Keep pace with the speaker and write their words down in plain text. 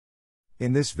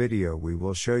In this video we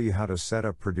will show you how to set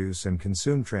up, produce and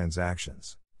consume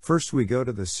transactions. First we go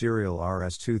to the serial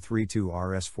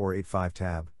RS232-RS485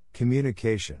 tab,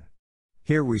 Communication.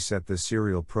 Here we set the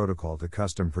serial protocol to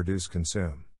custom produce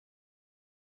consume.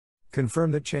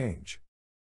 Confirm the change.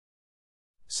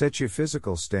 Set your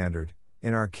physical standard,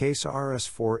 in our case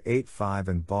RS485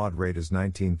 and baud rate is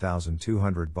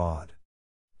 19,200 baud.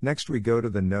 Next we go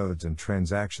to the Nodes and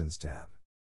Transactions tab.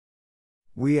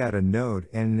 We add a node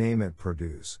and name it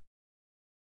Produce.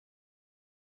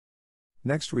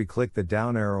 Next we click the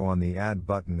down arrow on the Add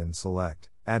button and select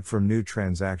Add from New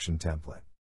Transaction Template.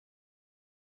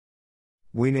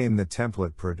 We name the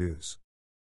template Produce.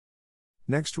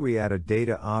 Next we add a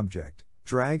data object,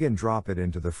 drag and drop it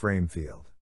into the frame field.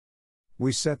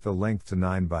 We set the length to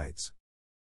 9 bytes.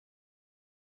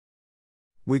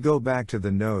 We go back to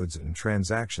the Nodes and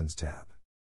Transactions tab.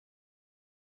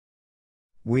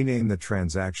 We name the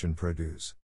transaction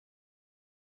Produce.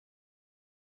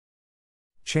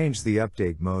 Change the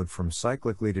update mode from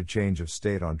cyclically to change of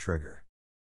state on trigger.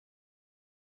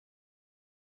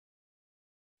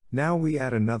 Now we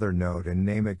add another node and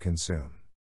name it Consume.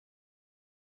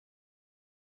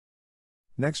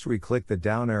 Next we click the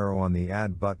down arrow on the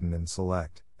Add button and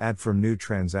select Add from New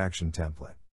Transaction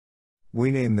Template.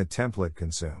 We name the template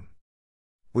Consume.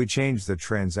 We change the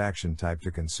transaction type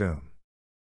to Consume.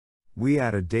 We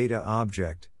add a data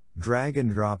object, drag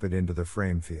and drop it into the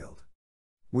frame field.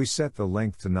 We set the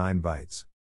length to 9 bytes.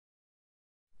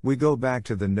 We go back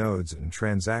to the Nodes and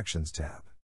Transactions tab.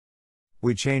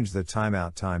 We change the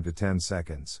timeout time to 10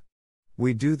 seconds.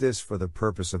 We do this for the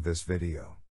purpose of this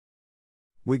video.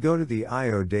 We go to the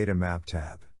I/O Data Map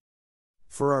tab.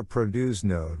 For our Produce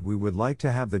node we would like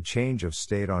to have the change of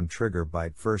state on trigger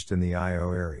byte first in the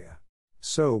I/O area.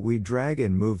 So we drag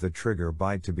and move the trigger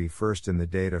byte to be first in the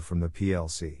data from the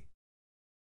PLC.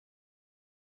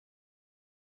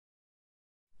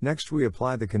 Next we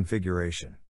apply the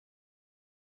configuration.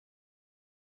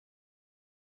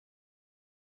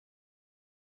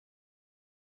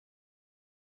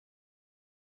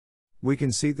 We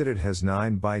can see that it has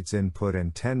 9 bytes input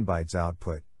and 10 bytes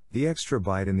output. The extra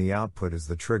byte in the output is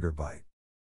the trigger byte.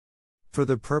 For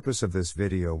the purpose of this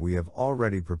video we have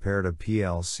already prepared a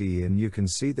PLC and you can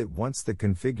see that once the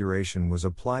configuration was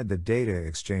applied the data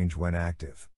exchange went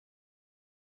active.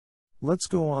 Let's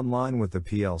go online with the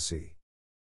PLC.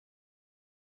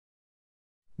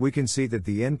 We can see that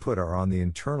the input are on the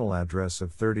internal address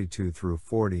of 32 through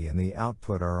 40 and the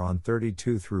output are on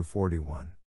 32 through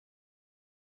 41.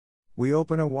 We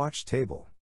open a watch table.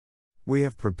 We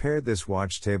have prepared this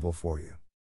watch table for you.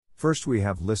 First we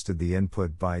have listed the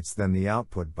input bytes, then the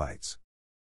output bytes.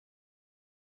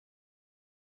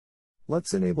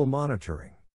 Let's enable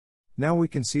monitoring. Now we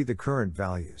can see the current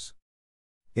values.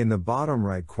 In the bottom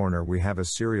right corner we have a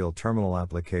serial terminal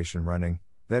application running,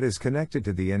 that is connected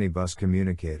to the Anybus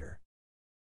Communicator.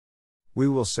 We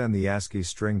will send the ASCII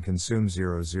string consume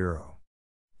 00.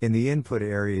 In the input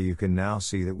area you can now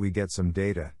see that we get some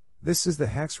data. This is the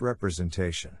hex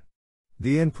representation.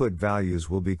 The input values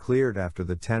will be cleared after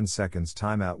the 10 seconds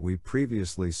timeout we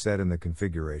previously set in the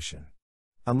configuration.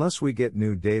 Unless we get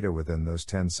new data within those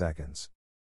 10 seconds.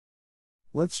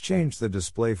 Let's change the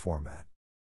display format.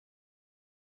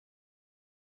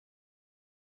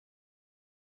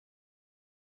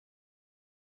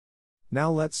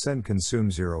 Now let's send consume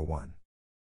 01.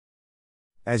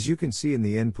 As you can see in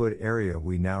the input area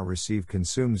we now receive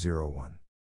consume 01.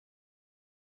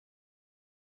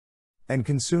 And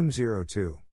consume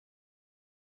 02.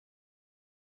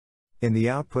 In the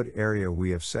output area we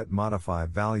have set modify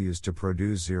values to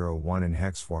produce 01 in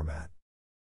hex format.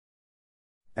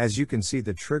 As you can see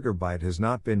the trigger byte has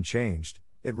not been changed,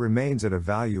 it remains at a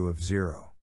value of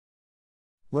 0.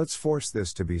 Let's force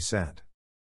this to be sent.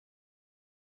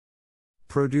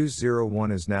 Produce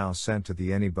 01 is now sent to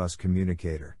the Anybus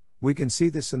Communicator. We can see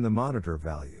this in the monitor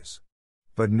values.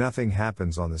 But nothing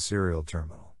happens on the serial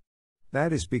terminal.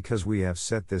 That is because we have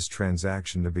set this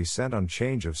transaction to be sent on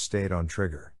change of state on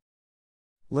trigger.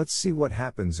 Let's see what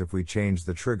happens if we change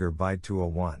the trigger byte to a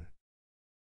 1.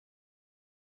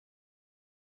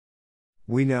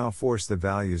 We now force the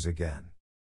values again.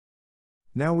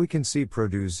 Now we can see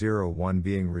produce 01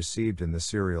 being received in the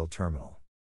serial terminal.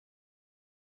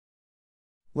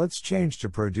 Let's change to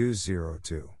produce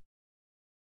 02.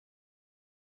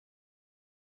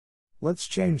 Let's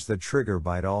change the trigger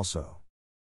byte also.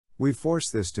 We force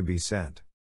this to be sent.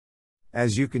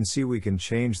 As you can see we can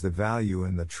change the value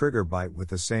in the trigger byte with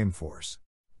the same force.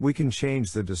 We can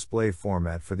change the display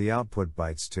format for the output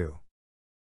bytes too.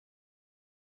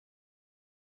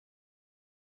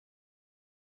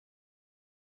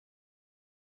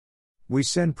 We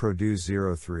send produce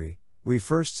 03, we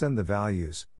first send the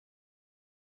values.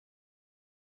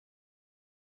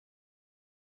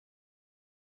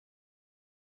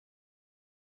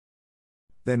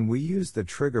 Then we use the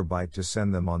trigger byte to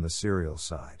send them on the serial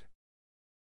side.